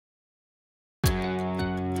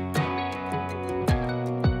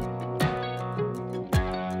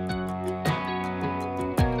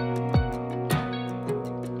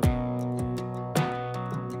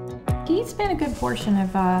spent a good portion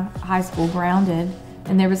of high school grounded,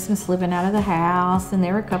 and there was some slipping out of the house, and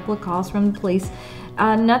there were a couple of calls from the police.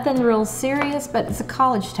 Nothing real serious, but it's a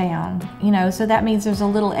college town, you know, so that means there's a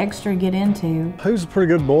little extra to get into. He was a pretty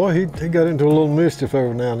good boy. He got into a little mischief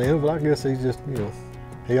every now and then, but I guess he's just, you know,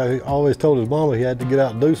 he always told his mama he had to get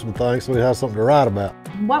out and do some things so he'd have something to write about.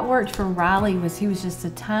 What worked for Riley was he was just a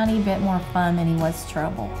tiny bit more fun than he was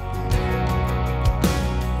trouble.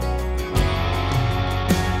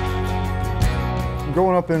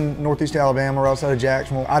 Growing up in Northeast Alabama, or outside of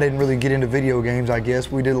Jacksonville, I didn't really get into video games, I guess.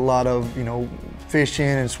 We did a lot of, you know, fishing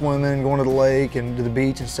and swimming, going to the lake and to the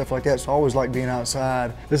beach and stuff like that, so I always liked being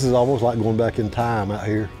outside. This is almost like going back in time out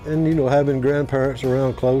here. And, you know, having grandparents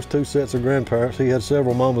around close, 2 sets of grandparents, he had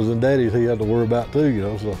several mamas and daddies he had to worry about too, you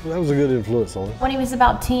know, so that was a good influence on him. When he was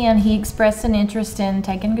about 10, he expressed an interest in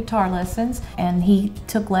taking guitar lessons, and he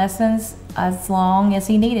took lessons as long as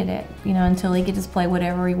he needed it, you know, until he could just play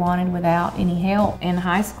whatever he wanted without any help. In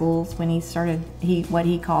high schools, when he started, what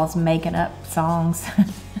he calls making up songs.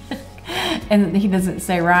 And he doesn't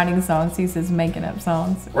say writing songs, he says making up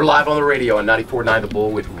songs. We're live on the radio on 94.9 The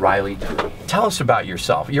Bull with Riley Drew. Tell us about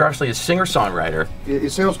yourself. You're actually a singer-songwriter.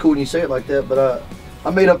 It sounds cool when you say it like that, but I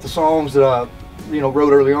made up the songs that I, you know,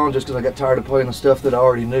 wrote early on just because I got tired of playing the stuff that I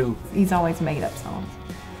already knew. He's always made up songs.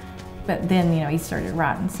 But then, you know, he started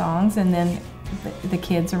writing songs, and then the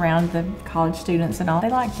kids around, the college students and all, they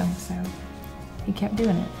liked them, so he kept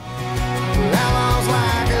doing it.